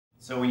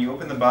So when you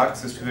open the box,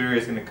 the scooter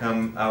is going to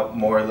come out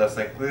more or less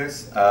like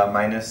this,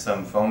 minus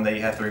some foam that you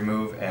have to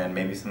remove and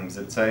maybe some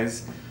zip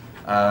ties.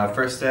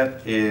 First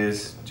step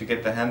is to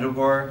get the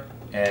handlebar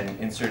and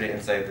insert it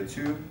inside the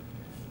tube.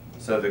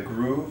 So the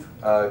groove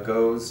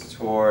goes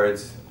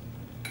towards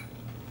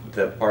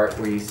the part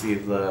where you see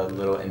the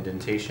little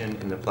indentation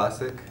in the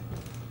plastic.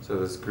 So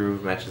this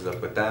groove matches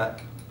up with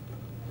that.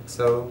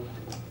 So,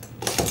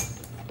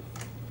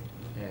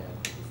 and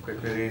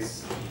quick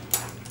release.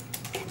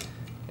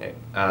 Okay.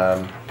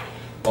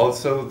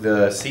 Also,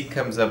 the seat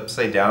comes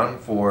upside down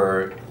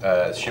for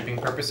shipping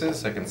purposes,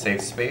 so I can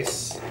save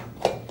space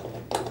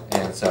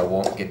and so it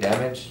won't get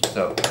damaged.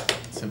 So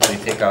simply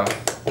take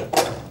off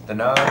the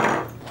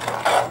knob,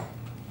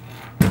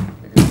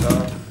 take it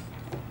off,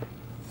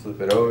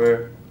 flip it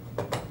over.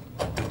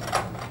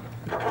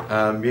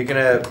 You're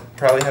gonna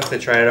probably have to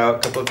try it out a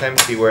couple of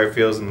times, see where it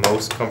feels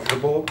most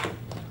comfortable.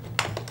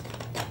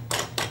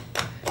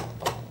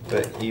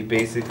 But you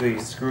basically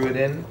screw it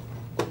in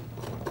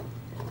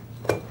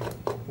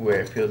where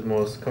it feels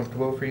most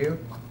comfortable for you.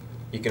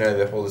 You can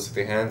either hold this with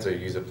your hands or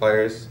use the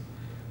pliers,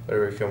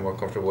 whatever you feel more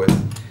comfortable with.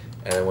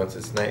 And then once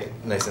it's nice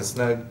and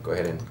snug, go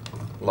ahead and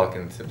lock it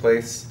into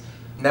place.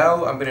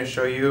 Now I'm going to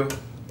show you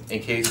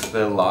in case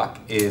the lock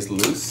is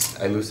loose.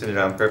 I loosened it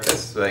on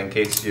purpose so that in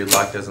case your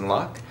lock doesn't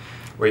lock.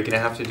 What you're going to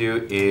have to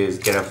do is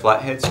get a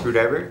flathead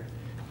screwdriver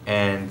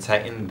and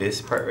tighten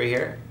this part right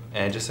here.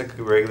 And just like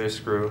a regular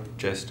screw,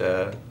 just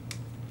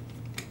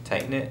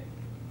tighten it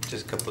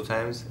just a couple of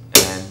times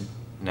and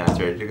now it's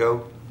ready to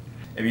go.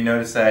 If you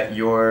notice that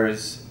your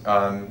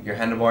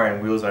handlebar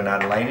and wheels are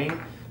not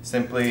aligning,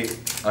 simply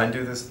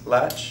undo this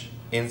latch.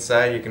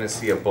 Inside you're going to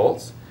see a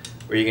bolt.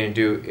 What you're going to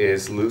do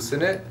is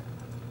loosen it.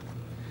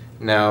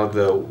 Now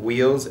the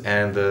wheels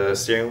and the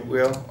steering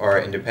wheel are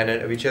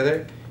independent of each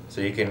other, so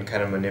you can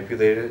kind of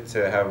manipulate it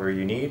to however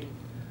you need.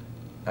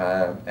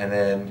 And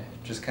then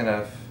just kind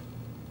of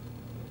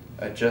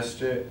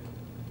adjust it.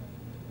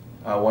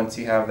 Once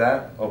you have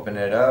that, open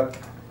it up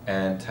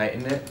and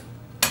tighten it.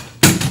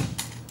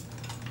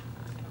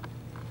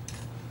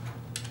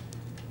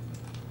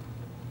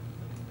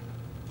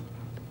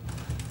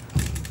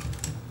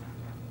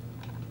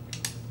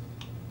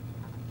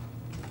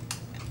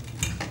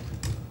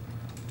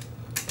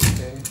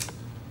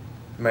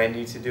 Might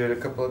need to do it a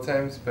couple of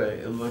times, but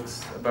it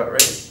looks about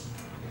right.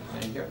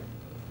 There you go.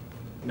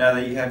 Now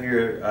that you have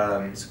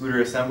your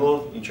scooter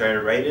assembled, you try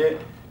to right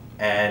it,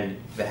 and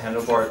the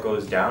handlebar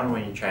goes down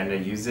when you're trying to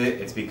use it.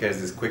 It's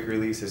because this quick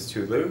release is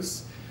too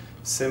loose.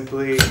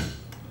 Simply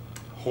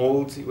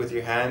hold with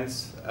your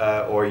hands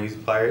or use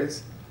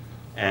pliers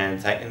and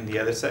tighten the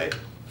other side,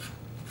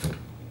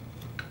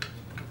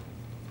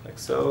 like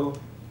so.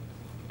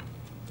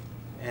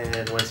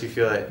 And once you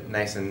feel it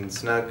nice and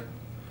snug,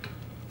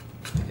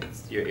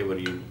 you're able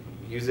to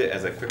use it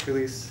as a quick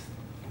release.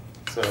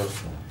 So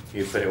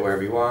you put it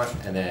wherever you want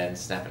and then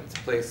snap it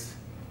into place.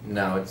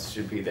 Now it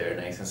should be there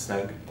nice and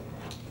snug.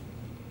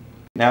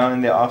 Now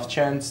in the off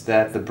chance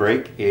that the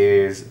brake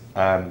is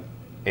on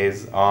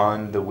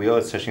the wheel,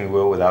 it's touching the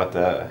wheel without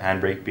the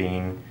handbrake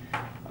being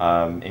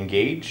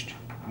engaged,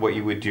 what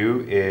you would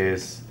do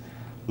is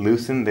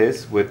loosen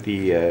this with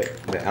the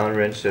Allen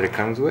wrench that it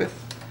comes with.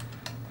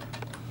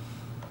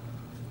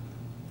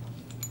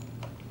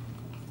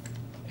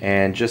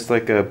 And just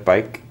like a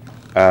bike,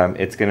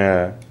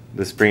 the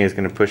spring is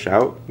gonna push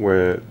out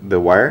where the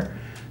wire.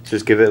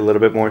 Just give it a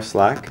little bit more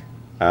slack.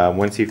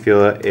 Once you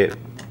feel it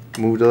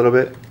moved a little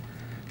bit,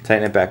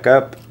 tighten it back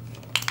up.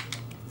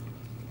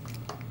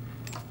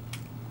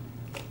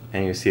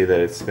 And you see that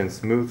it spins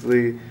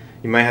smoothly.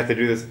 You might have to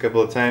do this a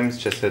couple of times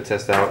just to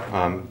test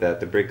out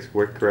that the brakes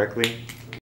work correctly.